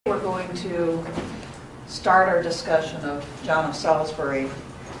we're going to start our discussion of John of Salisbury.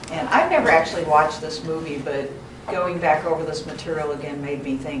 And I've never actually watched this movie, but going back over this material again made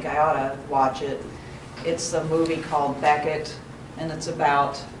me think I ought to watch it. It's a movie called Becket, and it's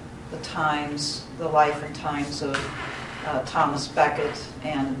about the life and times of Thomas Becket.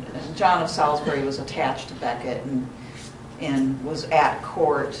 And John of Salisbury was attached to Becket and was at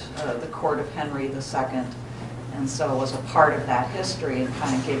court, the court of Henry II. And so was a part of that history, and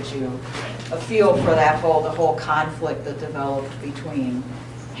kind of gives you a feel for the whole conflict that developed between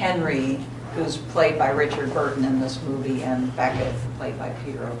Henry, who's played by Richard Burton in this movie, and Becket, played by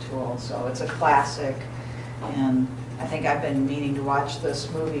Peter O'Toole. So it's a classic, and I think I've been meaning to watch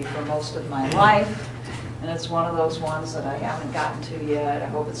this movie for most of my life, and it's one of those ones that I haven't gotten to yet. I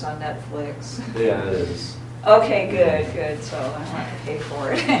hope it's on Netflix. Yeah, it is. Okay, good. So I don't have to pay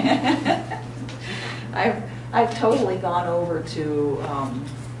for it. I've totally gone over to,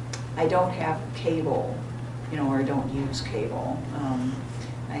 I don't have cable, or I don't use cable.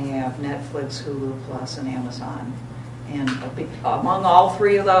 I have Netflix, Hulu Plus, and Amazon. And among all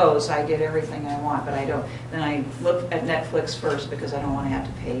three of those, I get everything I want, but I don't. Then I look at Netflix first because I don't want to have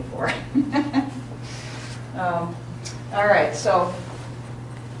to pay for it. All right, so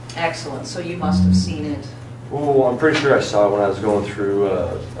excellent. So you must have seen it. Oh, I'm pretty sure I saw it when I was going through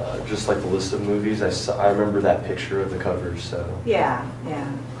just like the list of movies. I remember that picture of the cover. So Yeah,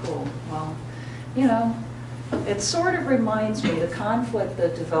 cool. Well, it sort of reminds me, the conflict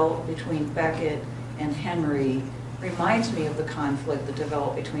that developed between Becket and Henry reminds me of the conflict that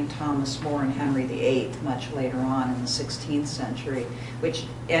developed between Thomas More and Henry VIII much later on in the 16th century, which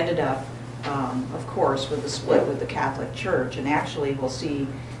ended up, of course, with the split with the Catholic Church. And actually, we'll see,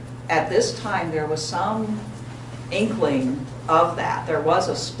 at this time there was some inkling of that. There was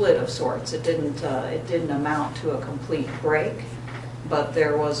a split of sorts. It didn't amount to a complete break, but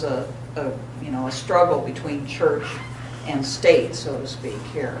there was a struggle between church and state, so to speak,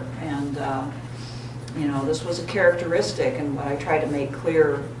 here. And this was a characteristic, and what I tried to make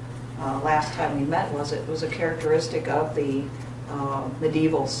clear last time we met was it was a characteristic of the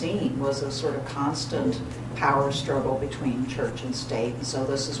medieval scene, was a sort of constant power struggle between church and state. And so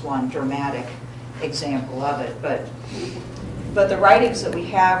this is one dramatic example of it. But the writings that we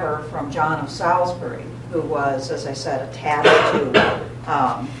have are from John of Salisbury, who was, as I said, attached to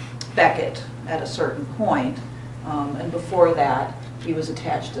Becket at a certain point. And before that, he was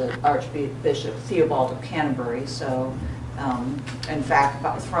attached to Archbishop Theobald of Canterbury. So, in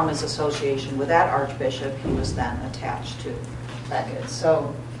fact, from his association with that archbishop, he was then attached to Becket.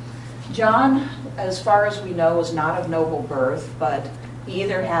 So, John, as far as we know, was not of noble birth, but he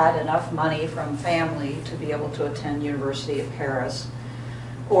either had enough money from family to be able to attend University of Paris,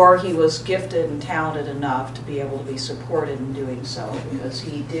 or he was gifted and talented enough to be able to be supported in doing so, because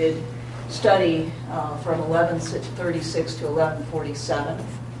he did study from 1136 to 1147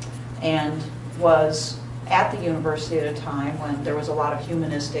 and was at the university at a time when there was a lot of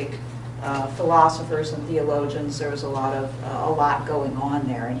humanistic philosophers and theologians. There was a lot going on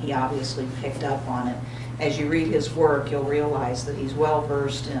there, and he obviously picked up on it. As you read his work, you'll realize that he's well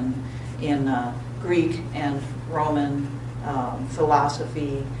versed in Greek and Roman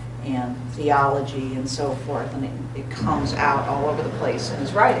philosophy and theology and so forth, and it comes out all over the place in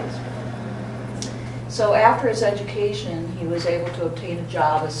his writings. So after his education, he was able to obtain a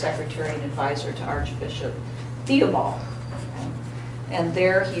job as secretary and advisor to Archbishop Theobald. And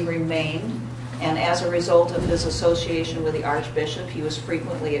there he remained, and as a result of his association with the archbishop, he was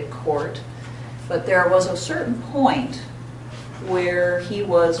frequently at court. But there was a certain point where he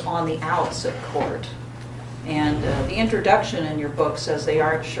was on the outs at court. And the introduction in your book says they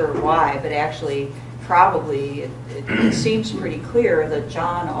aren't sure why, but actually probably it seems pretty clear that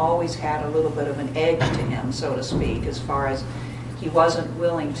John always had a little bit of an edge to him, so to speak, as far as he wasn't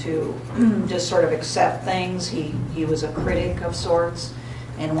willing to just sort of accept things. He was a critic of sorts,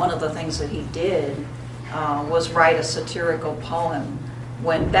 and one of the things that he did was write a satirical poem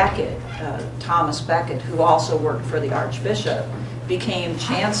when Becket, Thomas Becket, who also worked for the archbishop, became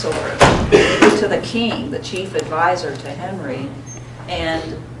chancellor to the king, the chief advisor to Henry.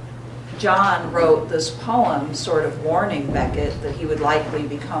 And John wrote this poem sort of warning Becket that he would likely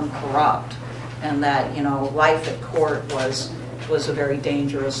become corrupt, and that life at court was a very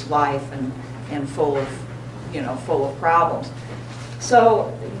dangerous life and full of problems.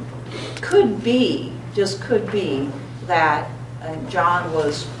 So could be that John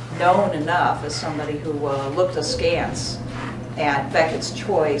was known enough as somebody who looked askance at Becket's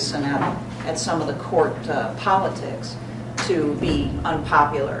choice and at some of the court politics to be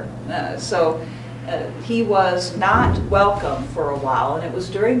unpopular. So he was not welcome for a while, and it was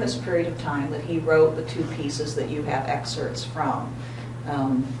during this period of time that he wrote the two pieces that you have excerpts from,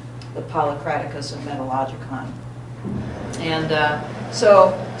 the Polycraticus and Metallogicon. And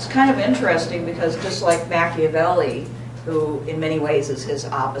so it's kind of interesting because just like Machiavelli, who in many ways is his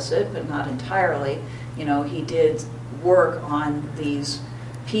opposite, but not entirely, you know, he did work on these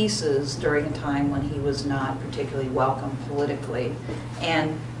pieces during a time when he was not particularly welcome politically.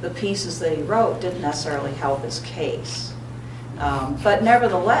 And the pieces that he wrote didn't necessarily help his case. But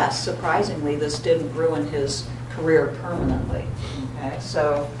nevertheless, surprisingly, this didn't ruin his career permanently. Okay?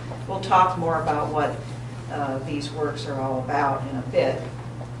 So we'll talk more about what these works are all about in a bit.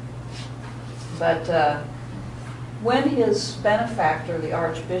 But when his benefactor, the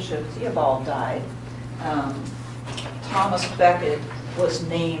Archbishop Theobald, died, Thomas Becket was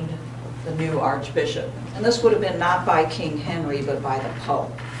named the new Archbishop. And this would have been not by King Henry, but by the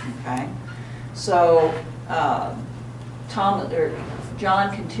Pope. Okay? So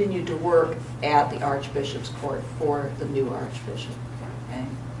John continued to work at the Archbishop's court for the new Archbishop. Okay?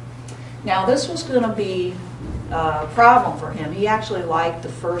 Now this was going to be a problem for him. He actually liked the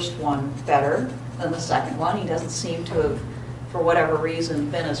first one better than the second one. He doesn't seem to have, for whatever reason,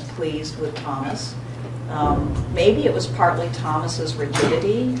 been as pleased with Thomas. Maybe it was partly Thomas's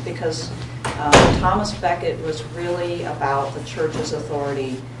rigidity, because Thomas Becket was really about the church's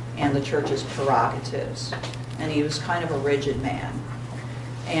authority and the church's prerogatives. And he was kind of a rigid man.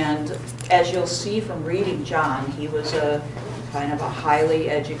 And as you'll see from reading John, he was a kind of a highly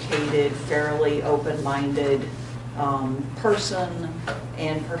educated, fairly open-minded person,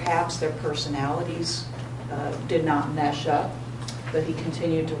 and perhaps their personalities did not mesh up, but he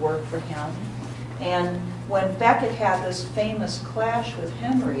continued to work for him. And when Becket had this famous clash with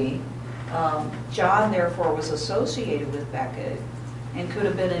Henry, John therefore was associated with Becket and could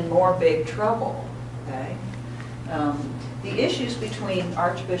have been in more big trouble. Okay? The issues between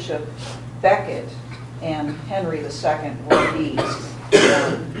Archbishop Becket and Henry II were these.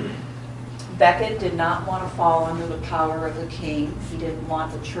 Becket did not want to fall under the power of the king. He didn't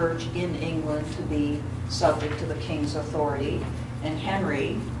want the church in England to be subject to the king's authority. And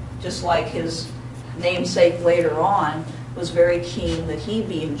Henry, just like his namesake later on, was very keen that he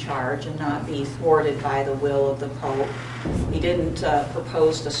be in charge and not be thwarted by the will of the Pope. He didn't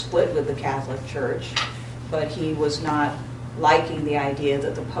propose to split with the Catholic Church, but he was not liking the idea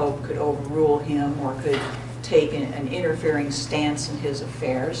that the Pope could overrule him or could take an interfering stance in his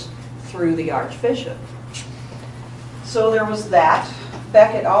affairs through the Archbishop. So there was that.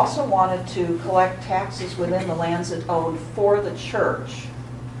 Becket also wanted to collect taxes within the lands it owned for the church.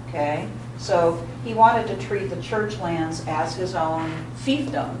 Okay? So he wanted to treat the church lands as his own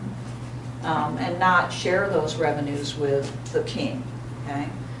fiefdom and not share those revenues with the king. Okay?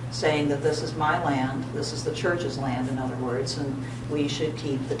 Saying that this is my land, this is the church's land, in other words, and we should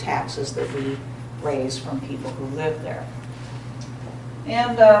keep the taxes that we raise from people who live there.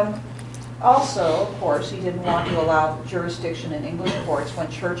 And also, of course, he didn't want to allow jurisdiction in English courts when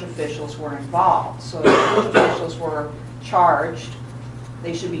church officials were involved. So if church officials were charged,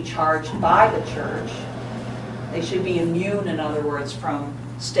 they should be charged by the church. They should be immune, in other words, from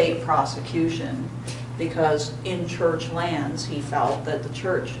state prosecution, because in church lands, he felt that the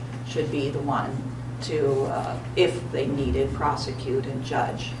church should be the one to, if they needed, prosecute and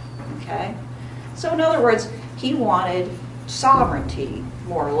judge. Okay? So in other words, he wanted sovereignty,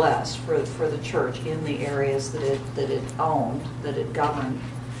 more or less, for the church in the areas that it owned, that it governed.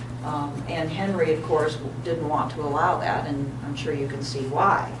 And Henry, of course, didn't want to allow that, and I'm sure you can see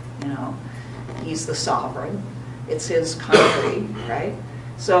why. You know, he's the sovereign. It's his country, right?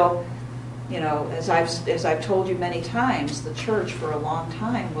 So, you know, as I've told you many times, the church for a long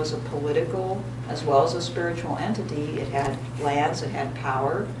time was a political as well as a spiritual entity. It had lands, it had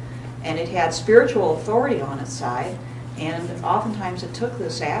power, and it had spiritual authority on its side. And oftentimes it took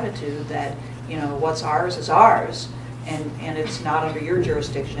this attitude that, you know, what's ours is ours, and it's not under your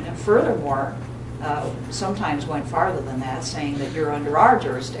jurisdiction. And furthermore, sometimes went farther than that, saying that you're under our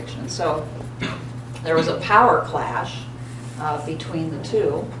jurisdiction. So there was a power clash between the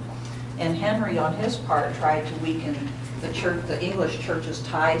two. And Henry, on his part, tried to weaken the English church's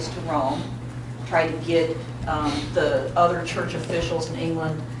ties to Rome, tried to get the other church officials in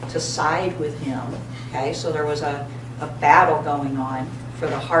England to side with him. Okay, so there was a battle going on for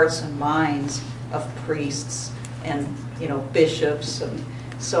the hearts and minds of priests and, you know, bishops and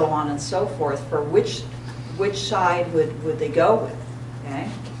so on and so forth, for which side would they go with. Okay,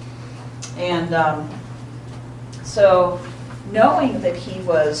 and so knowing that he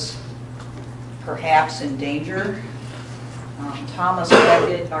was perhaps in danger, Thomas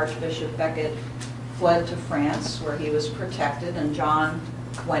Becket, Archbishop Becket, fled to France where he was protected, and John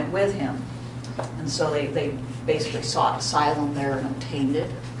went with him. And so they basically sought asylum there and obtained it.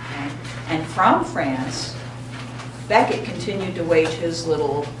 Okay? And from France, Becket continued to wage his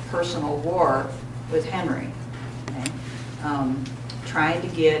little personal war with Henry, okay? Trying to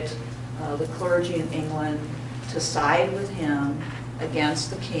get the clergy in England to side with him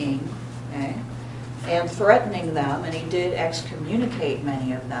against the king, okay? And threatening them, and he did excommunicate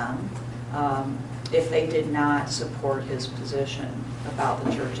many of them if they did not support his position about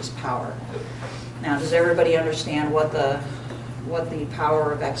the church's power. Now, does everybody understand what the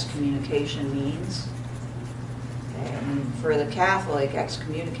power of excommunication means? Okay, I mean, for the Catholic,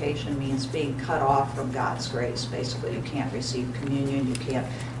 excommunication means being cut off from God's grace. Basically, you can't receive communion, you can't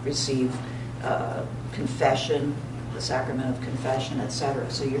receive confession, the sacrament of confession,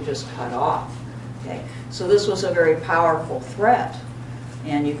 etc. So you're just cut off. Okay, so this was a very powerful threat,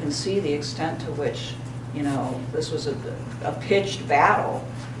 and you can see the extent to which, you know, this was a pitched battle.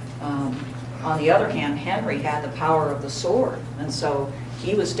 On the other hand, Henry had the power of the sword, and so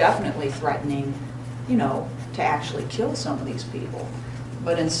he was definitely threatening, you know, to actually kill some of these people.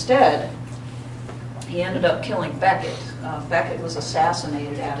 But instead, he ended up killing Becket. Becket was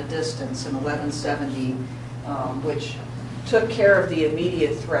assassinated at a distance in 1170, which took care of the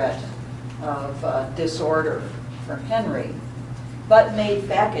immediate threat of disorder for Henry, but made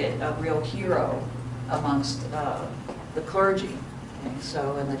Becket a real hero amongst the clergy. Okay,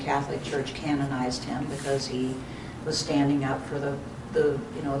 so, and the Catholic Church canonized him because he was standing up for the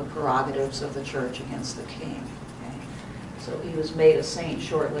prerogatives of the church against the king. Okay? So he was made a saint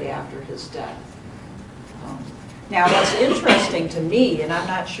shortly after his death. Now, what's interesting to me, and I'm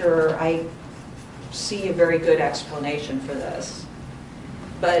not sure I see a very good explanation for this,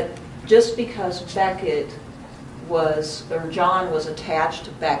 but just because Becket John was attached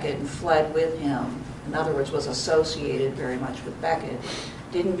to Becket and fled with him, in other words, was associated very much with Becket,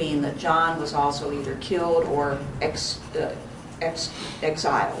 didn't mean that John was also either killed or exiled.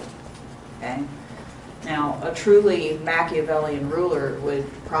 Okay? Now, a truly Machiavellian ruler would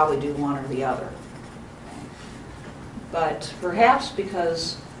probably do one or the other. Okay? But perhaps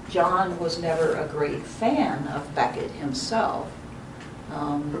because John was never a great fan of Becket himself,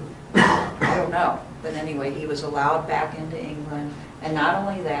 I don't know. But anyway, he was allowed back into England, and not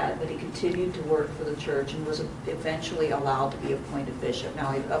only that, but he continued to work for the church and was eventually allowed to be appointed bishop.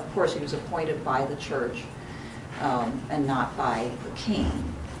 Now, of course, he was appointed by the church and not by the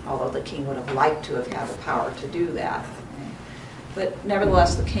king, although the king would have liked to have had the power to do that. Okay? But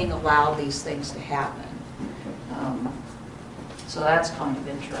nevertheless, the king allowed these things to happen. So that's kind of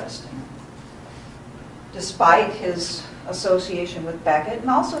interesting. Despite his association with Becket, and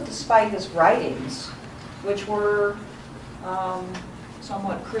also despite his writings, which were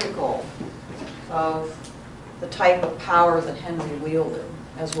somewhat critical of the type of power that Henry wielded,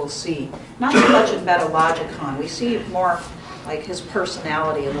 as we'll see. Not so much in Metallogicon. We see more like his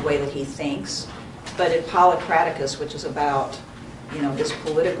personality and the way that he thinks, but in Polycraticus, which is about, you know, his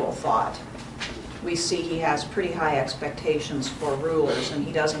political thought, we see he has pretty high expectations for rulers, and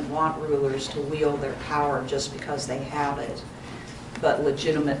he doesn't want rulers to wield their power just because they have it, but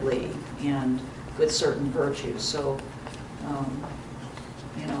legitimately and with certain virtues. So,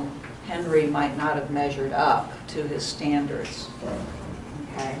 you know, Henry might not have measured up to his standards.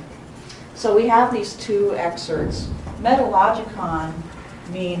 Okay. So we have these two excerpts. Metallogicon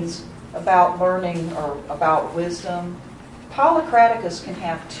means about learning or about wisdom. Polycraticus can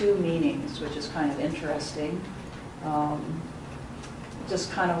have two meanings, which is kind of interesting.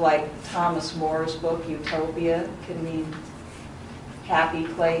 Just kind of like Thomas More's book, Utopia, can mean happy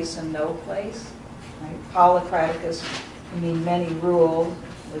place and no place. Right? Polycraticus can mean many rule,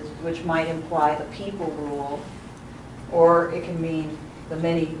 which might imply the people rule, or it can mean the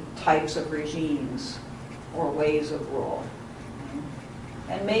many types of regimes or ways of rule.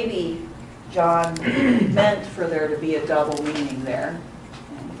 And maybe John meant for there to be a double meaning there,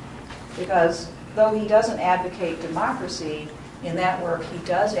 because though he doesn't advocate democracy, in that work he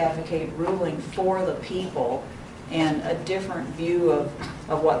does advocate ruling for the people and a different view of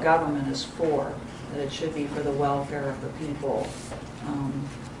what government is for, that it should be for the welfare of the people.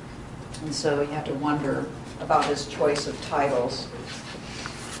 And so you have to wonder about his choice of titles.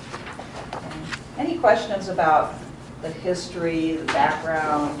 Any questions about the history, the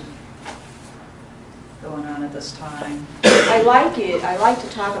background going on at this time? I like it. I like to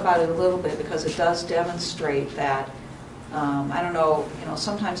talk about it a little bit because it does demonstrate that, I don't know,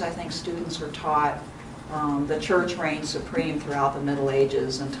 sometimes I think students are taught the church reigned supreme throughout the Middle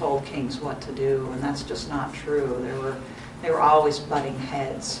Ages and told kings what to do, and that's just not true. They were always butting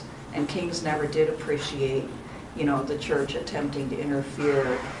heads. and kings never did appreciate, the church attempting to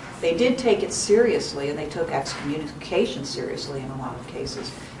interfere. They did take it seriously, and they took excommunication seriously in a lot of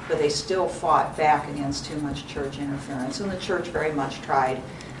cases, but they still fought back against too much church interference, and the church very much tried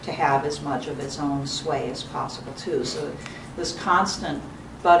to have as much of its own sway as possible too. So this constant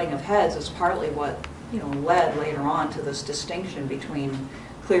butting of heads is partly what led later on to this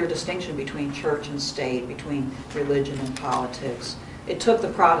clear distinction between church and state, between religion and politics. It took the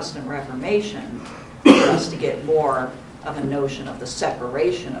Protestant Reformation for us to get more of a notion of the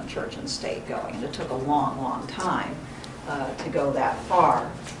separation of church and state going, and it took a long, long time to go that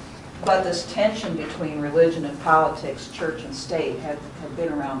far. But this tension between religion and politics, church and state, have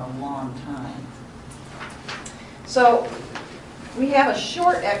been around a long time. So we have a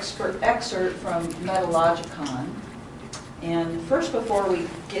short excerpt from Metallogicon. And first, before we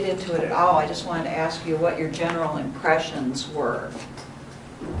get into it at all, I just wanted to ask you what your general impressions were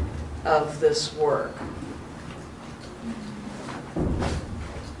of this work.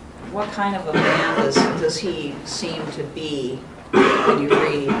 What kind of a man does he seem to be when you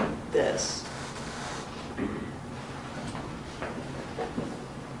read this?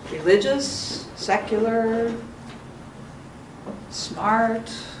 Religious, secular,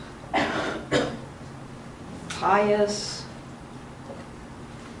 smart, pious.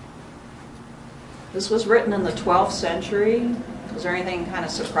 This was written in the 12th century. Was there anything kind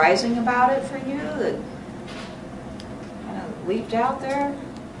of surprising about it for you that kind of leaped out there?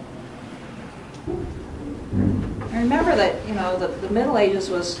 And remember that, the Middle Ages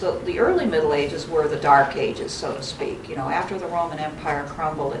was, the early Middle Ages were the Dark Ages, so to speak. After the Roman Empire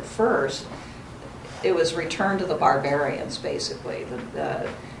crumbled at first, it was returned to the barbarians, basically.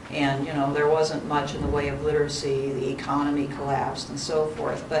 And there wasn't much in the way of literacy, the economy collapsed and so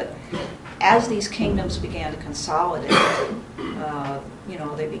forth. But as these kingdoms began to consolidate,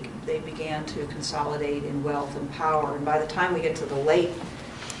 they began to consolidate in wealth and power. And by the time we get to the late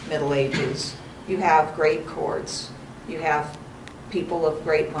Middle Ages, you have great courts, you have people of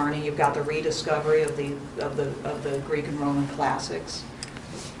great learning, you've got the rediscovery of the Greek and Roman classics,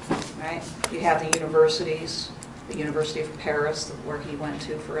 right? You have the universities, the University of Paris, where he went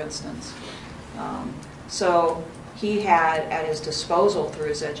to, for instance. So he had at his disposal, through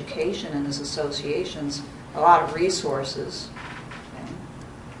his education and his associations, a lot of resources. Okay?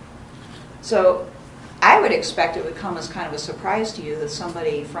 So I would expect it would come as kind of a surprise to you that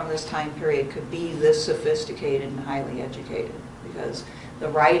somebody from this time period could be this sophisticated and highly educated, because the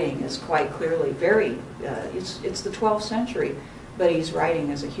writing is quite clearly it's the 12th century, but he's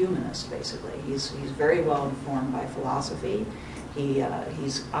writing as a humanist, basically. He's very well informed by philosophy.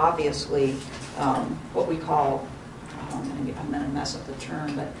 He's obviously what we call, I'm going to mess up the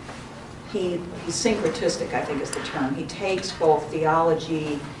term, but he's syncretistic, I think is the term. He takes both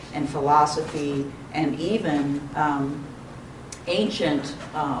theology and philosophy and even ancient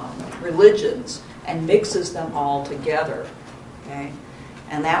religions and mixes them all together. Okay?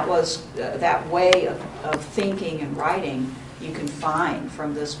 And that was that way of thinking and writing you can find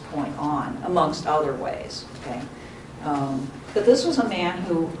from this point on, amongst other ways. Okay? But this was a man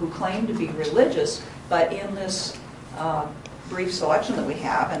who claimed to be religious, but in this brief selection that we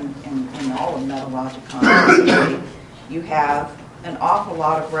have, and in all of Metallogicon, you have an awful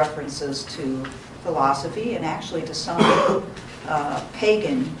lot of references to philosophy and actually to some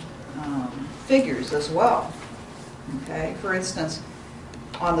pagan figures as well. Okay? For instance,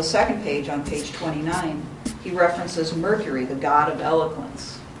 on the second page, on page 29, he references Mercury, the god of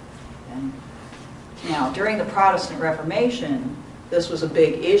eloquence. And now, during the Protestant Reformation, this was a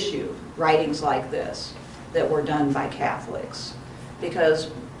big issue, writings like this that were done by Catholics, because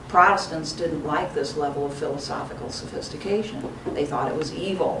Protestants didn't like this level of philosophical sophistication. They thought it was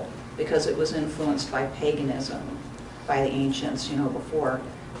evil because it was influenced by paganism, by the ancients, before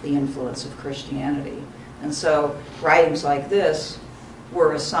the influence of Christianity. And so writings like this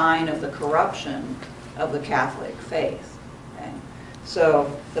were a sign of the corruption of the Catholic faith. Okay?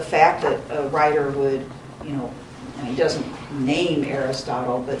 So the fact that a writer would, and he doesn't name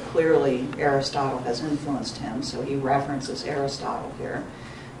Aristotle, but clearly Aristotle has influenced him, so he references Aristotle here,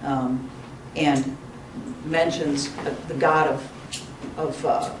 and mentions the god of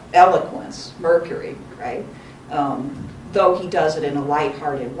eloquence, Mercury, right? Though he does it in a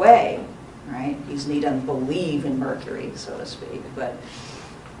lighthearted way, right? He doesn't believe in Mercury, so to speak, but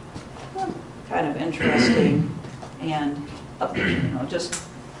kind of interesting, and just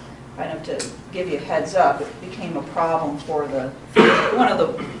kind of to give you a heads up, it became a problem for one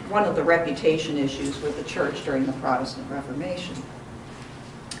of the reputation issues with the church during the Protestant Reformation.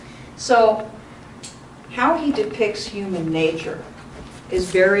 So, how he depicts human nature is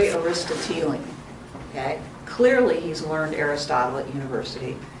very Aristotelian. Okay? Clearly he's learned Aristotle at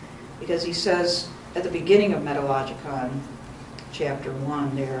university, because he says at the beginning of Metallogicon, chapter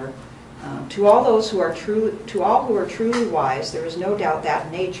 1 there, to all who are truly wise, there is no doubt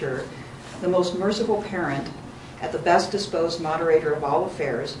that nature, the most merciful parent, at the best disposed moderator of all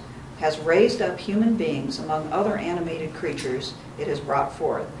affairs, has raised up human beings among other animated creatures it has brought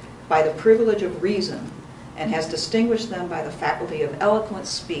forth by the privilege of reason, and has distinguished them by the faculty of eloquent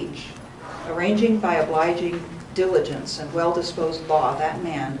speech, arranging by obliging diligence and well-disposed law that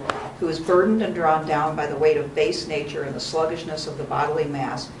man who is burdened and drawn down by the weight of base nature and the sluggishness of the bodily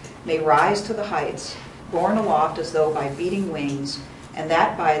mass may rise to the heights, borne aloft as though by beating wings, and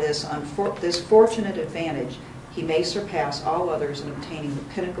that by this fortunate advantage he may surpass all others in obtaining the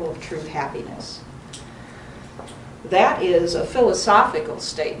pinnacle of true happiness. That is a philosophical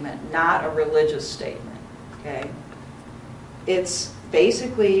statement, not a religious statement. Okay? It's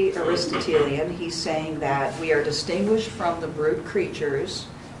basically Aristotelian. He's saying that we are distinguished from the brute creatures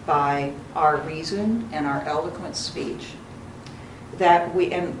by our reason and our eloquent speech. That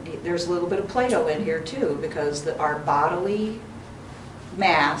we, and there's a little bit of Plato in here too, because our bodily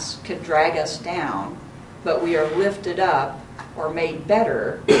mass can drag us down, but we are lifted up or made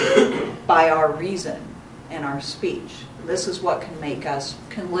better by our reason and our speech. This is what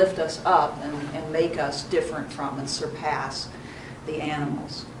can lift us up and make us different from and surpass the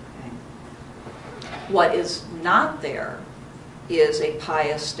animals. Okay? What is not there is a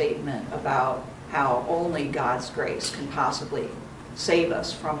pious statement about how only God's grace can possibly save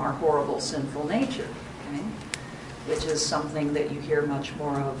us from our horrible sinful nature, okay? Which is something that you hear much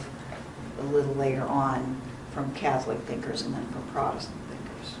more of a little later on from Catholic thinkers and then from Protestant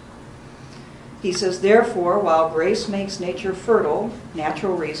thinkers. He says, therefore, while grace makes nature fertile,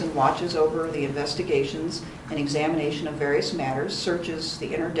 natural reason watches over the investigations and examination of various matters, searches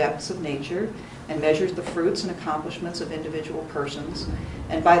the inner depths of nature, and measures the fruits and accomplishments of individual persons,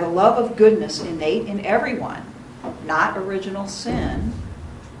 and by the love of goodness innate in everyone, not original sin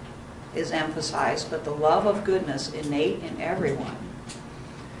is emphasized, but the love of goodness innate in everyone.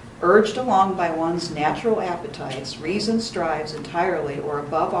 Urged along by one's natural appetites, reason strives entirely or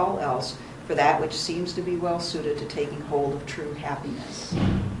above all else for that which seems to be well suited to taking hold of true happiness.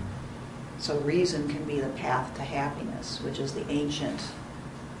 So reason can be the path to happiness, which is the ancient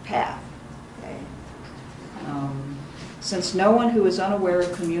path. Okay? Since no one who is unaware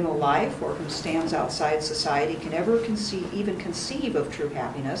of communal life or who stands outside society can ever even conceive of true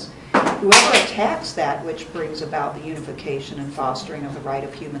happiness, whoever attacks that which brings about the unification and fostering of the right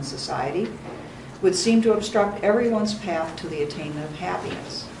of human society would seem to obstruct everyone's path to the attainment of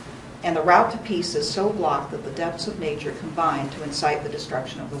happiness. And the route to peace is so blocked that the depths of nature combine to incite the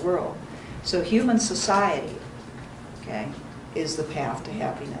destruction of the world. So human society, okay, is the path to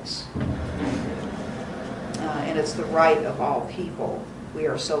happiness. And it's the right of all people. We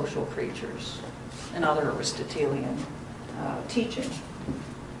are social creatures. Another Aristotelian teaching.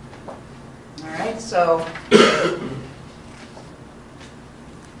 All right, so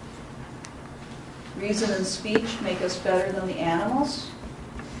reason and speech make us better than the animals.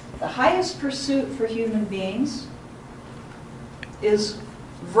 The highest pursuit for human beings is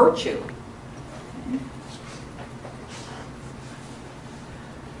virtue.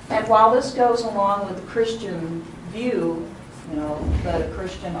 And while this goes along with the Christian view, you know, that a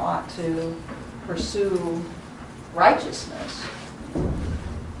Christian ought to pursue righteousness,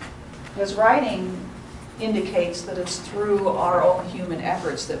 his writing indicates that it's through our own human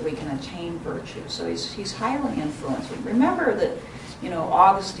efforts that we can attain virtue. So he's highly influencing. Remember that, you know,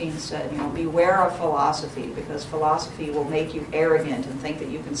 Augustine said, you know, beware of philosophy, because philosophy will make you arrogant and think that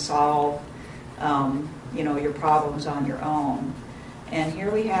you can solve, you know, your problems on your own. And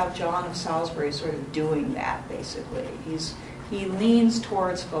here we have John of Salisbury sort of doing that, basically. He leans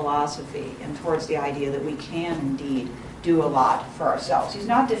towards philosophy and towards the idea that we can indeed do a lot for ourselves. He's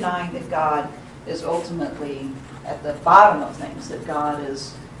not denying that God is ultimately at the bottom of things, that God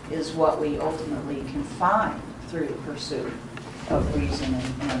is what we ultimately can find through the pursuit of reason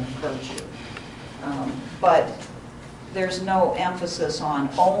and virtue. But there's no emphasis on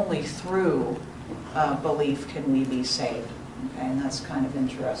only through belief can we be saved. Okay, and that's kind of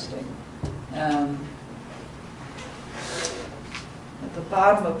interesting. At the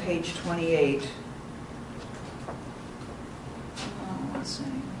bottom of page 28, let's see.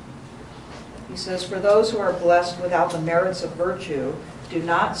 He says, for those who are blessed without the merits of virtue do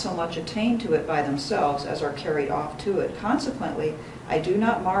not so much attain to it by themselves as are carried off to it. Consequently, I do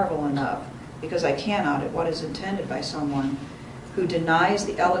not marvel enough, because I cannot, at what is intended by someone who denies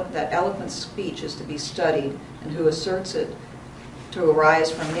that eloquent speech is to be studied and who asserts it to arise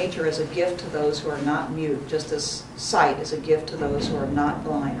from nature as a gift to those who are not mute, just as sight is a gift to those who are not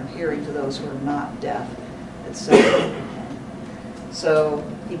blind, or hearing to those who are not deaf, etc. So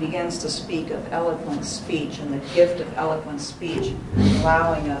he begins to speak of eloquent speech and the gift of eloquent speech,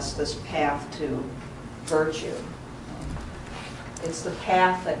 allowing us this path to virtue. It's the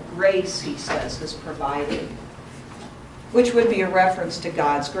path that grace, he says, has provided, which would be a reference to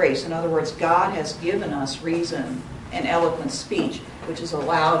God's grace. In other words, God has given us reason and eloquent speech, which has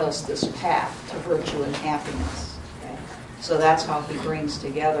allowed us this path to virtue and happiness. Okay? So that's how he brings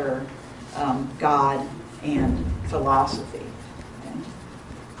together God and philosophy. Okay?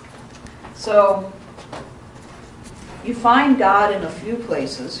 So you find God in a few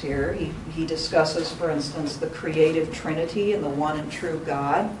places here. He discusses, for instance, the creative Trinity and the one and true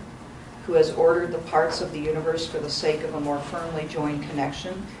God, who has ordered the parts of the universe for the sake of a more firmly joined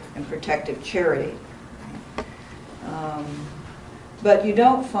connection and protective charity. But you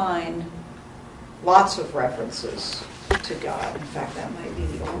don't find lots of references to God. In fact, that might be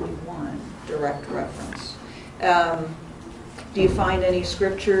the only one direct reference. Do you find any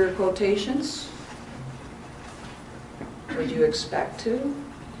scripture quotations? Would you expect to?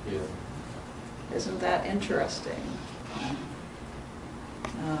 Yeah. Isn't that interesting?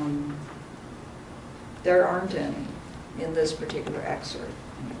 There aren't any in this particular excerpt,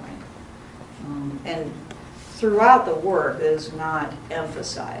 anyway. And throughout the work, it is not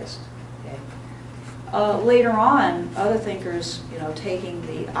emphasized. Okay? Later on, other thinkers, taking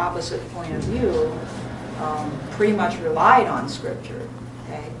the opposite point of view, pretty much relied on Scripture.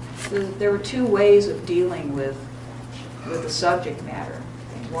 Okay? There were two ways of dealing with the subject matter.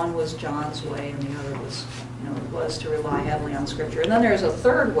 Okay? One was John's way, and the other was to rely heavily on Scripture. And then there's a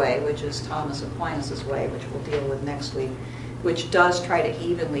third way, which is Thomas Aquinas' way, which we'll deal with next week, which does try to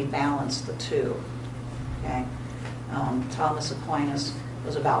evenly balance the two. Okay? Thomas Aquinas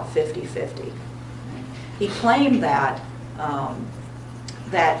was about 50-50. He claimed that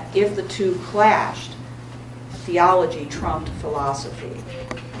if the two clashed, theology trumped philosophy.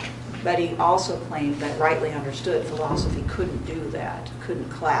 But he also claimed that rightly understood, philosophy couldn't do that, couldn't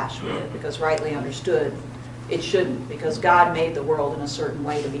clash with it, because rightly understood, it shouldn't, because God made the world in a certain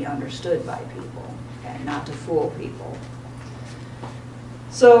way to be understood by people, okay, not to fool people.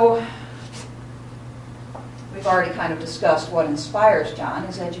 So, we've already kind of discussed what inspires John,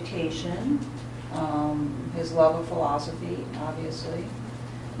 his education, his love of philosophy, obviously.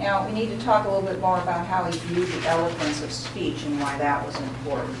 Now, we need to talk a little bit more about how he viewed the eloquence of speech and why that was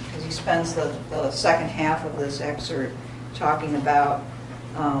important, because he spends the second half of this excerpt talking about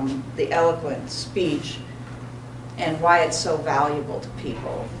the eloquent speech and why it's so valuable to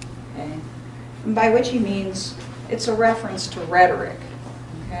people. Okay? And by which he means it's a reference to rhetoric.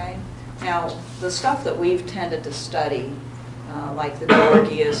 Okay? Now, the stuff that we've tended to study, like the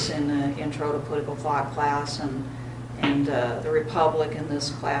Gorgias in the Intro to Political Thought class and the Republic in this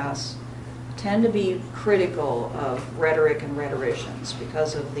class, tend to be critical of rhetoric and rhetoricians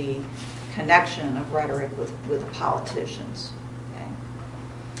because of the connection of rhetoric with politicians. Okay?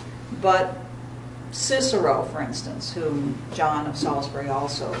 But Cicero, for instance, whom John of Salisbury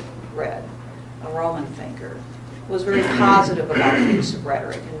also read, a Roman thinker, was very positive about the use of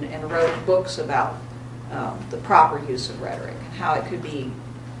rhetoric and wrote books about the proper use of rhetoric, how it could be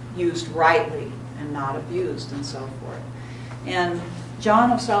used rightly and not abused, and so forth. And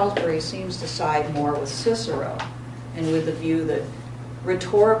John of Salisbury seems to side more with Cicero and with the view that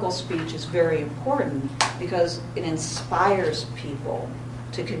rhetorical speech is very important because it inspires people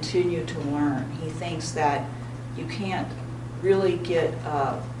to continue to learn. He thinks that you can't really get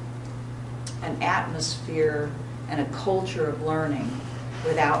an atmosphere and a culture of learning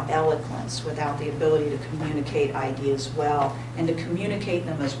without eloquence, without the ability to communicate ideas well, and to communicate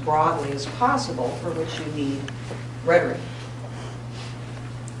them as broadly as possible, for which you need rhetoric.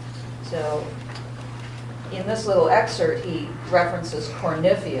 So, in this little excerpt, he references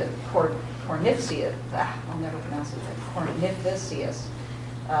Corniphius, I'll never pronounce it, Corniphius,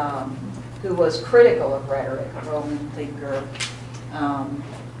 who was critical of rhetoric, a Roman thinker,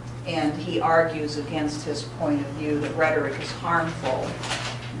 and he argues against his point of view that rhetoric is harmful.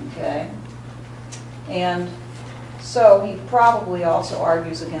 Okay? And so he probably also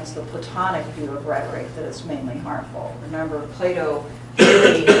argues against the Platonic view of rhetoric, that it's mainly harmful. Remember, Plato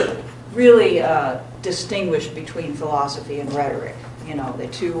really distinguished between philosophy and rhetoric. The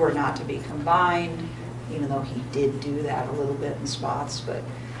two were not to be combined, even though he did do that a little bit in spots, but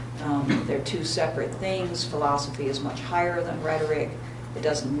they're two separate things. Philosophy is much higher than rhetoric. It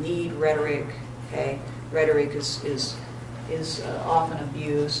doesn't need rhetoric. Okay, rhetoric is often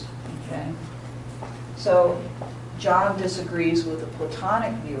abused. Okay, so John disagrees with the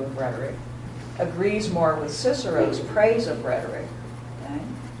Platonic view of rhetoric, agrees more with Cicero's praise of rhetoric. Okay?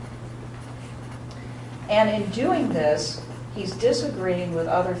 And in doing this, he's disagreeing with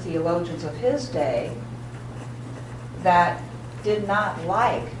other theologians of his day that did not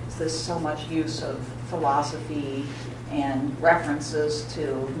like this so much use of philosophy and references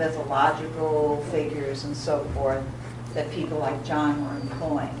to mythological figures and so forth that people like John were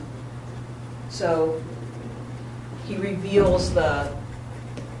employing. So he reveals the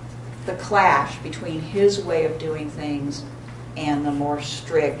clash between his way of doing things and the more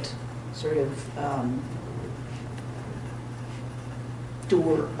strict sort of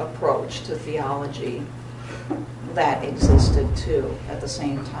doer approach to theology that existed too at the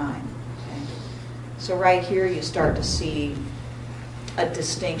same time. Okay? So right here you start to see a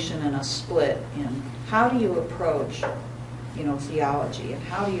distinction and a split in how do you approach, theology, and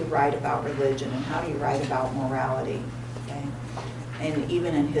how do you write about religion, and how do you write about morality. Okay? And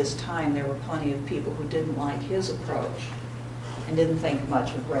even in his time, there were plenty of people who didn't like his approach and didn't think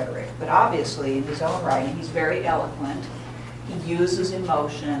much of rhetoric. But obviously, in his own writing, he's very eloquent. He uses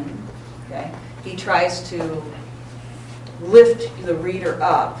emotion. Okay? He tries to lift the reader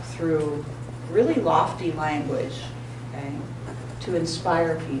up through really lofty language, okay, to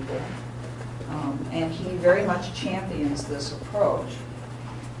inspire people. And he very much champions this approach.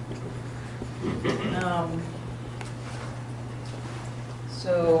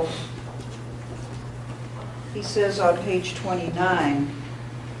 So he says on page 29,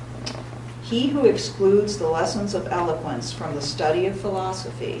 he who excludes the lessons of eloquence from the study of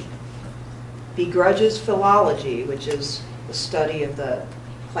philosophy begrudges philology, which is the study of the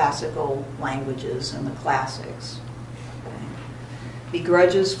classical languages and the classics. Okay?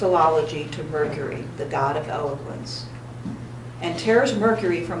 Begrudges philology to Mercury, the god of eloquence, and tears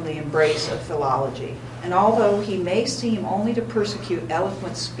Mercury from the embrace of philology. And although he may seem only to persecute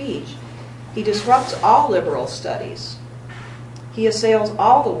eloquent speech, he disrupts all liberal studies. He assails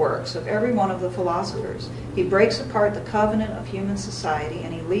all the works of every one of the philosophers. He breaks apart the covenant of human society,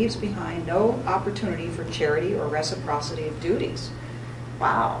 and he leaves behind no opportunity for charity or reciprocity of duties.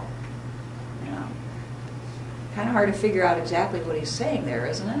 Wow. Kind of hard to figure out exactly what he's saying there,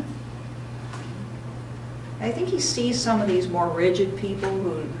 isn't it? I think he sees some of these more rigid people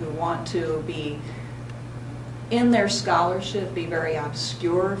who want to be in their scholarship, be very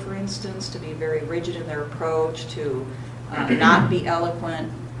obscure, for instance, to be very rigid in their approach, to not be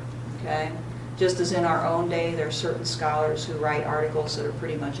eloquent, okay? Just as in our own day, there are certain scholars who write articles that are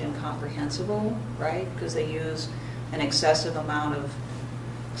pretty much incomprehensible, right? Because they use an excessive amount of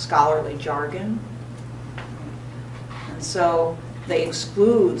scholarly jargon. And so they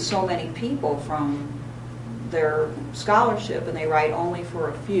exclude so many people from their scholarship, and they write only for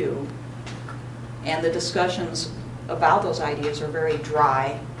a few. And the discussions about those ideas are very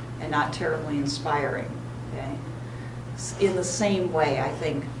dry and not terribly inspiring. Okay? In the same way, I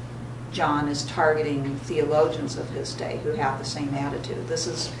think John is targeting theologians of his day who have the same attitude. This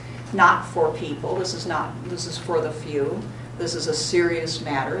is not for people. This is for the few. This is a serious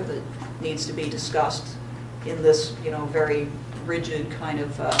matter that needs to be discussed in this, very rigid kind of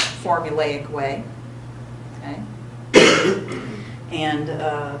formulaic way. Okay? And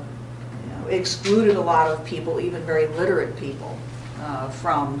excluded a lot of people, even very literate people,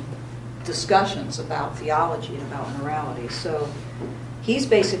 from discussions about theology and about morality. So he's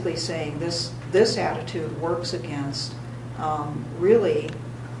basically saying this attitude works against really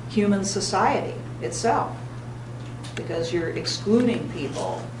human society itself, because you're excluding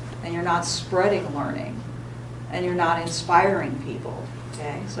people and you're not spreading learning and you're not inspiring people.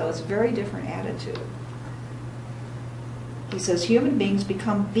 Okay? So it's a very different attitude. He says human beings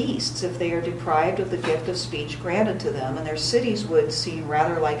become beasts if they are deprived of the gift of speech granted to them, and their cities would seem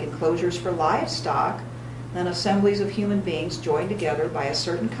rather like enclosures for livestock than assemblies of human beings joined together by a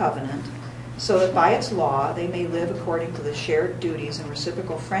certain covenant, so that by its law they may live according to the shared duties and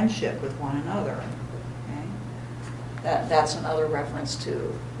reciprocal friendship with one another. Okay? That's another reference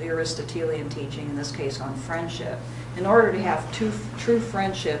to the Aristotelian teaching, in this case on friendship. In order to have true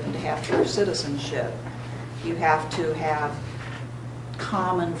friendship and to have true citizenship, you have to have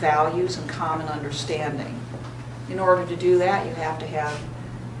common values and common understanding. In order to do that, you have to have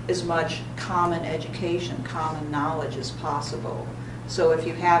as much common education, common knowledge as possible. So if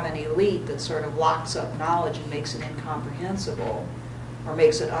you have an elite that sort of locks up knowledge and makes it incomprehensible or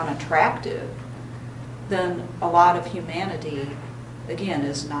makes it unattractive, then a lot of humanity, again,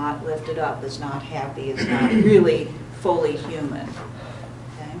 is not lifted up, is not happy, is not really fully human.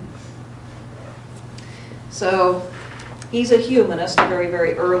 So he's a humanist, a very,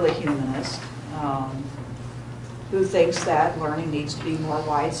 very early humanist. who thinks that learning needs to be more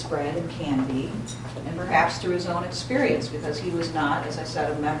widespread and can be, and perhaps through his own experience, because he was not, as I said,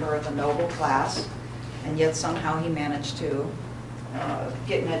 a member of the noble class, and yet somehow he managed to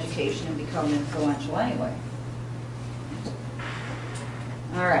get an education and become influential anyway.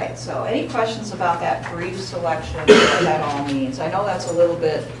 All right, so any questions about that brief selection, what that all means? I know that's a little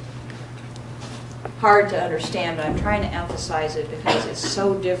bit hard to understand, but I'm trying to emphasize it because it's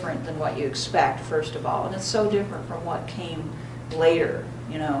so different than what you expect, first of all, and it's so different from what came later.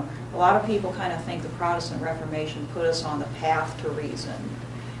 You know, a lot of people kind of think the Protestant Reformation put us on the path to reason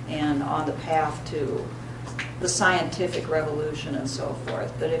and on the path to the scientific revolution and so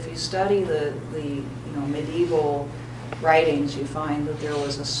forth. But if you study the medieval writings, you find that there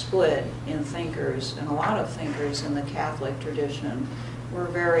was a split in thinkers, and a lot of thinkers in the Catholic tradition were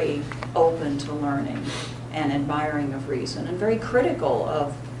very open to learning and admiring of reason, and very critical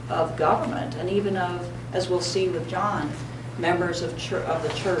of government, and even of, as we'll see with John, members of the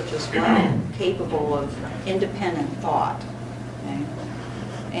church as well, capable of independent thought, okay?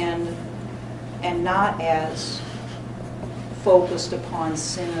 And not as focused upon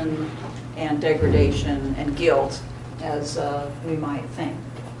sin and degradation and guilt as we might think.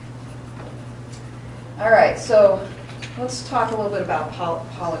 All right, so let's talk a little bit about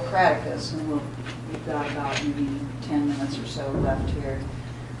Polycraticus, and we've got about maybe 10 minutes or so left here.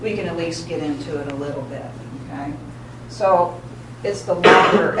 We can at least get into it a little bit, okay? So it's the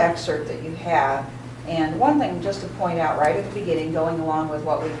longer excerpt that you have, and one thing just to point out right at the beginning, going along with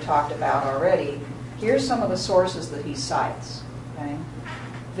what we've talked about already, here's some of the sources that he cites, okay?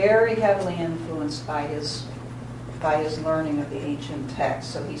 Very heavily influenced by his learning of the ancient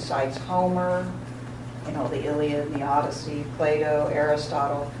texts. So he cites Homer, you know, the Iliad, the Odyssey, Plato,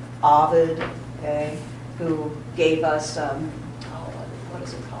 Aristotle, Ovid, okay, who gave us, what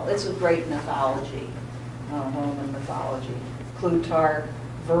is it called? It's a great mythology, Roman mythology. Plutarch,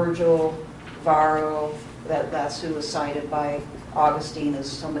 Virgil, Varro, that's who was cited by Augustine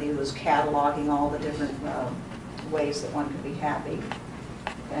as somebody who was cataloging all the different ways that one could be happy.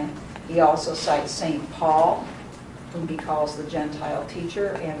 Okay. He also cites St. Paul, whom he calls the Gentile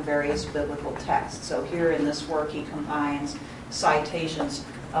teacher, and various biblical texts. So here in this work he combines citations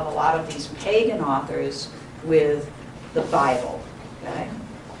of a lot of these pagan authors with the Bible. Okay?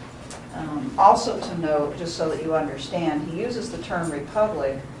 Also to note, just so that you understand, he uses the term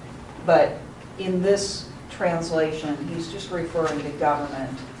republic, but in this translation he's just referring to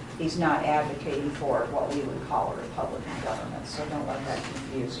government. He's not advocating for what we would call a republican government, so don't let that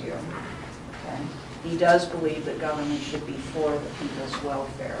confuse you. Okay? He does believe that government should be for the people's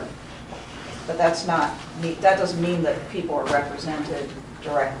welfare. But that doesn't mean that people are represented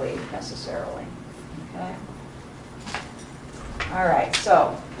directly necessarily. Okay? All right,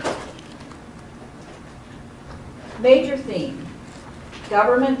 so major theme.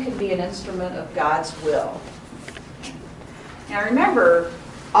 Government can be an instrument of God's will. Now remember,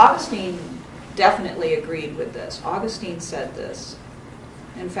 Augustine definitely agreed with this. Augustine said this.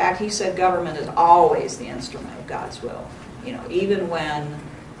 In fact, he said government is always the instrument of God's will. You know, even when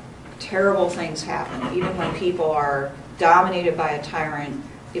terrible things happen, even when people are dominated by a tyrant,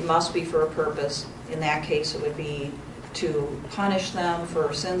 it must be for a purpose. In that case, it would be to punish them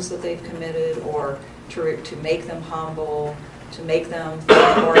for sins that they've committed, or to make them humble, to make them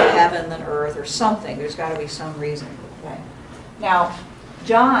feel more heaven than earth, or something. There's got to be some reason. Okay. Now,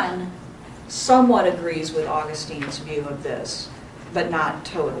 John somewhat agrees with Augustine's view of this, but not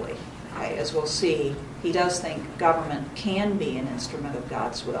totally. Okay? As we'll see, he does think government can be an instrument of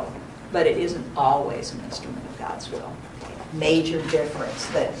God's will, but it isn't always an instrument of God's will. Major difference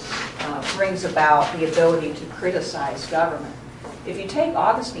that brings about the ability to criticize government. If you take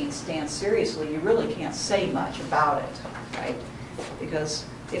Augustine's stance seriously, you really can't say much about it, right? Because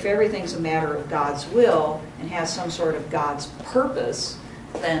if everything's a matter of God's will and has some sort of God's purpose,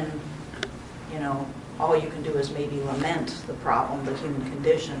 then, you know, all you can do is maybe lament the problem, the human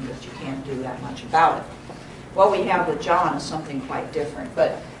condition, but you can't do that much about it. What we have with John is something quite different.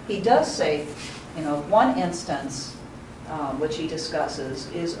 But he does say, you know, one instance which he discusses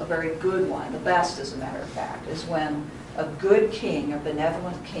is a very good one, the best as a matter of fact, is when a good king, a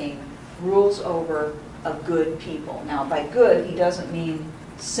benevolent king, rules over a good people. Now by good, he doesn't mean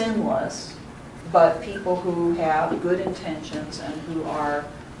sinless, but people who have good intentions and who are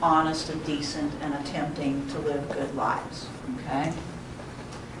honest and decent and attempting to live good lives. Okay?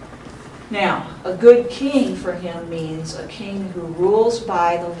 Now, a good king for him means a king who rules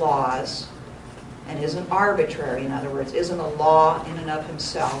by the laws and isn't arbitrary, in other words, isn't a law in and of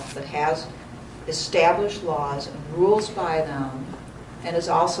himself, but has established laws and rules by them and is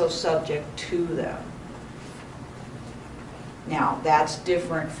also subject to them. Now, that's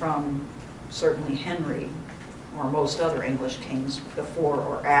different from certainly Henry or most other English kings before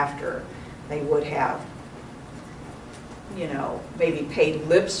or after. They would have, maybe paid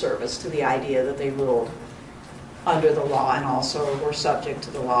lip service to the idea that they ruled under the law and also were subject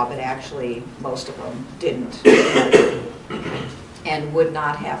to the law, but actually most of them didn't and would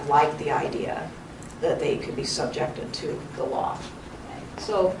not have liked the idea that they could be subjected to the law.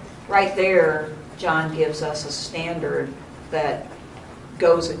 So right there, John gives us a standard that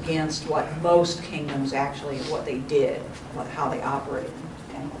goes against what most kingdoms actually, what they did, how they operated.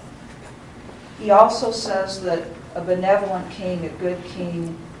 Okay? He also says that a benevolent king, a good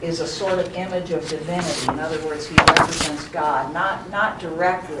king, is a sort of image of divinity. In other words, he represents God, not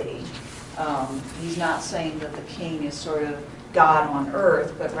directly. He's not saying that the king is sort of God on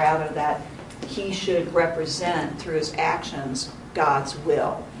earth, but rather that he should represent through his actions God's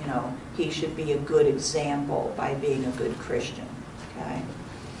will. He should be a good example by being a good Christian. Okay?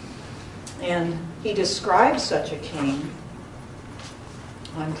 And he describes such a king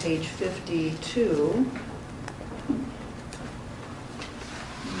on page 52.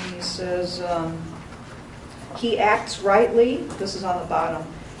 He says, he acts rightly, this is on the bottom,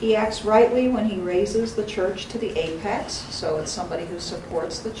 he acts rightly when he raises the church to the apex, so it's somebody who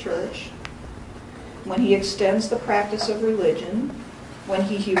supports the church, when he extends the practice of religion, when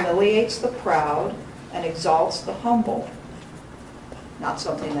he humiliates the proud and exalts the humble. Not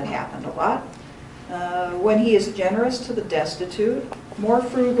something that happened a lot. When he is generous to the destitute, more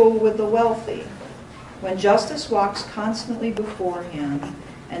frugal with the wealthy, when justice walks constantly before him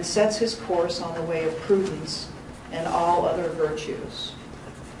and sets his course on the way of prudence and all other virtues.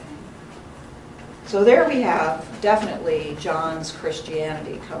 So there we have definitely John's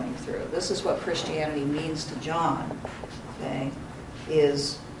Christianity coming through. This is what Christianity means to John, okay,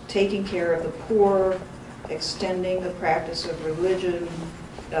 is taking care of the poor, extending the practice of religion,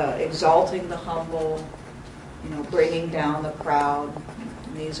 exalting the humble, bringing down the proud.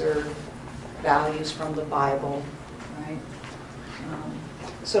 These are values from the Bible, right?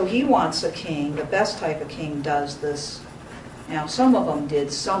 So he wants a king, the best type of king does this. Now, some of them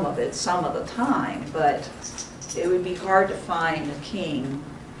did some of it some of the time, but it would be hard to find a king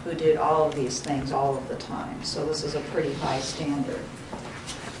who did all of these things all of the time. So this is a pretty high standard.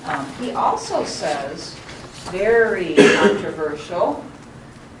 He also says, very controversial,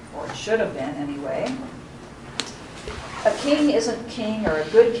 or it should have been anyway, a king isn't king, or a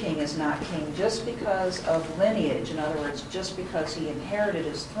good king is not king, just because of lineage. In other words, just because he inherited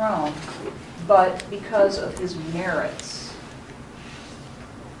his throne, but because of his merits.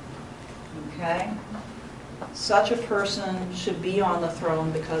 Okay? Such a person should be on the throne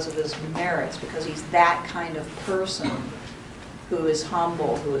because of his merits, because he's that kind of person who is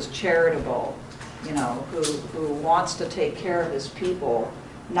humble, who is charitable, who wants to take care of his people,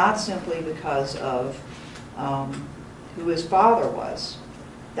 not simply because of who his father was.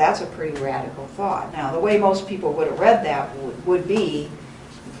 That's a pretty radical thought. Now, the way most people would have read that would be,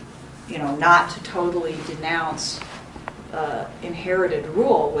 not to totally denounce inherited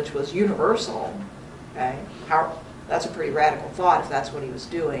rule, which was universal. Okay, that's a pretty radical thought if that's what he was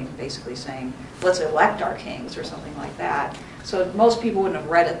doing, basically saying, let's elect our kings or something like that. So most people wouldn't have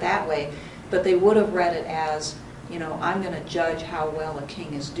read it that way, but they would have read it as, I'm going to judge how well a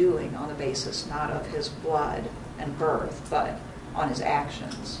king is doing on the basis not of his blood and birth, but on his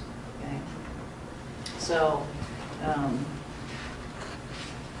actions. Okay? So, on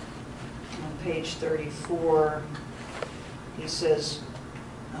page 34, he says,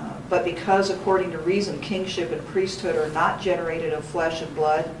 but because according to reason kingship and priesthood are not generated of flesh and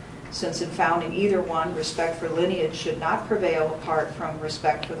blood, since in founding either one, respect for lineage should not prevail apart from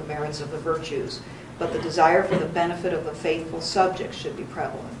respect for the merits of the virtues, but the desire for the benefit of the faithful subjects should be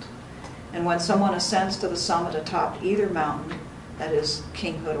prevalent. And when someone ascends to the summit atop either mountain, that is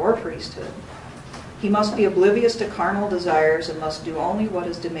kinghood or priesthood, he must be oblivious to carnal desires and must do only what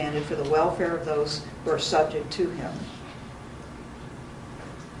is demanded for the welfare of those who are subject to him.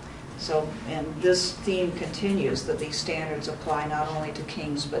 So, and this theme continues, that these standards apply not only to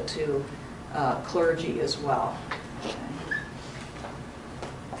kings but to clergy as well. Okay.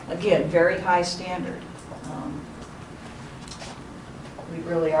 Again, very high standard. We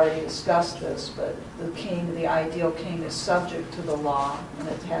really already discussed this, but the ideal king is subject to the law, and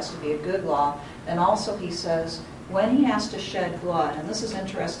it has to be a good law. And also he says, when he has to shed blood, and this is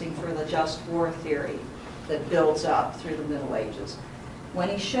interesting for the just war theory that builds up through the Middle Ages. When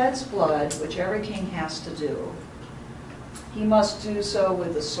he sheds blood, which every king has to do, he must do so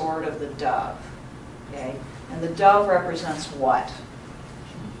with the sword of the dove. Okay? And the dove represents what?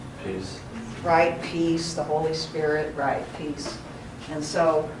 Peace. right? Peace, the Holy Spirit, right? Peace. And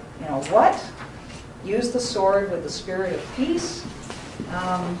so, you know, what? Use the sword with the spirit of peace?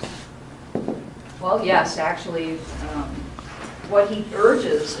 Well, yes, actually, what he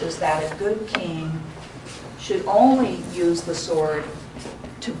urges is that a good king should only use the sword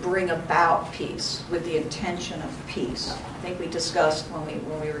to bring about peace, with the intention of peace. I think we discussed when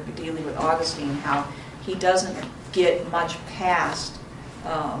we were dealing with Augustine how he doesn't get much past,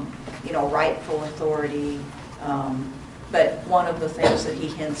 you know, rightful authority. But one of the things that he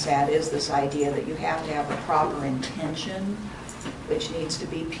hints at is this idea that you have to have a proper intention, which needs to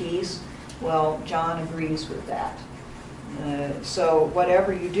be peace. Well, John agrees with that. So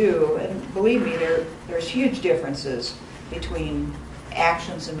whatever you do, and believe me, there's huge differences between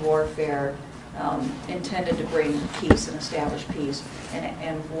actions in warfare intended to bring peace and establish peace,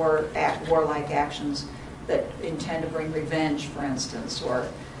 and warlike actions that intend to bring revenge, for instance, or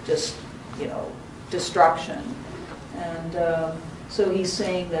just, you know, destruction. And so he's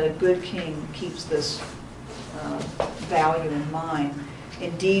saying that a good king keeps this value in mind.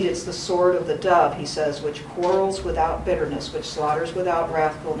 Indeed, it's the sword of the dove, he says, which quarrels without bitterness, which slaughters without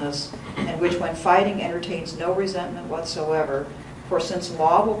wrathfulness, and which when fighting entertains no resentment whatsoever. For since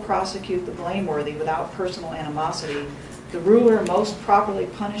law will prosecute the blameworthy without personal animosity, the ruler most properly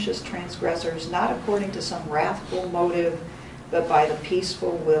punishes transgressors, not according to some wrathful motive, but by the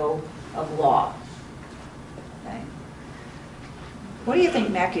peaceful will of law. Okay. What do you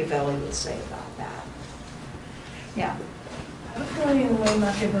think Machiavelli would say about that? Yeah. I feel like in a way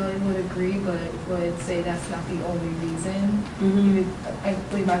Machiavelli would agree, but would say that's not the only reason. I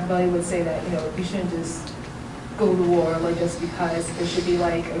believe Machiavelli would say that, you know, you shouldn't just go to war like just because. There should be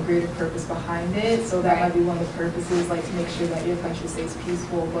like a greater purpose behind it. So that might be one of the purposes, like to make sure that your country stays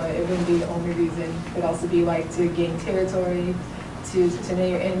peaceful, but it wouldn't be the only reason. It would also be like to gain territory, to know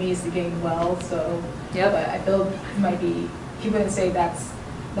your enemies, to gain wealth. So yeah, but I feel it might be, he wouldn't say that's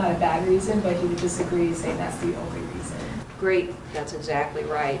not a bad reason, but he would disagree, saying that's the only reason. Great, that's exactly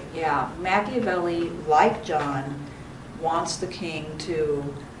right. Yeah, Machiavelli, like John, wants the king to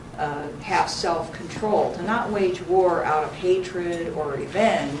have self-control, to not wage war out of hatred or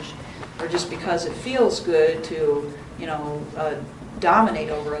revenge, or just because it feels good to, you know,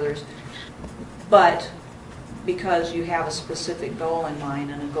 dominate over others, but because you have a specific goal in mind,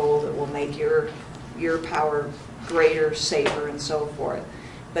 and a goal that will make your power greater, safer, and so forth.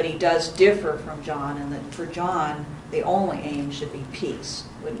 But he does differ from John, in that for John, the only aim should be peace.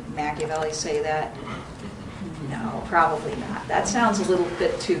 Would Machiavelli say that? No, probably not. That sounds a little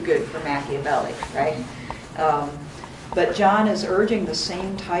bit too good for Machiavelli, right? But John is urging the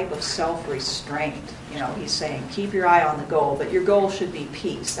same type of self-restraint. You know, he's saying, keep your eye on the goal, but your goal should be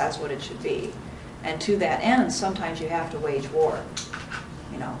peace. That's what it should be. And to that end, sometimes you have to wage war,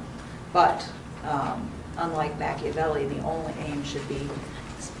 you know. But unlike Machiavelli, the only aim should be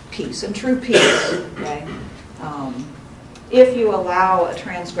peace, and true peace, okay? If you allow a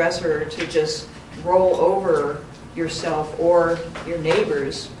transgressor to just roll over yourself or your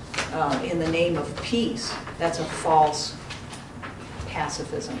neighbors in the name of peace, that's a false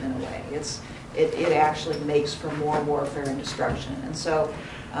pacifism in a way. It actually makes for more warfare and destruction. And so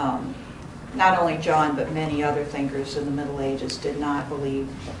not only John, but many other thinkers in the Middle Ages did not believe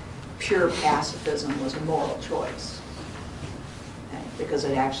pure pacifism was a moral choice, okay? Because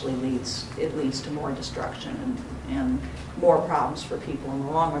it actually leads to more destruction and more problems for people in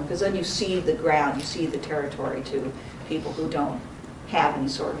the long run, because then you cede the ground, you cede the territory to people who don't have any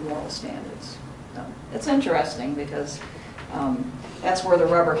sort of moral standards. So it's interesting, because that's where the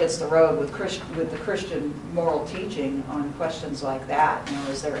rubber hits the road with the Christian moral teaching on questions like that. You know,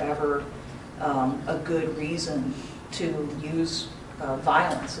 is there ever a good reason to use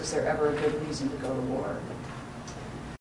violence? Is there ever a good reason to go to war?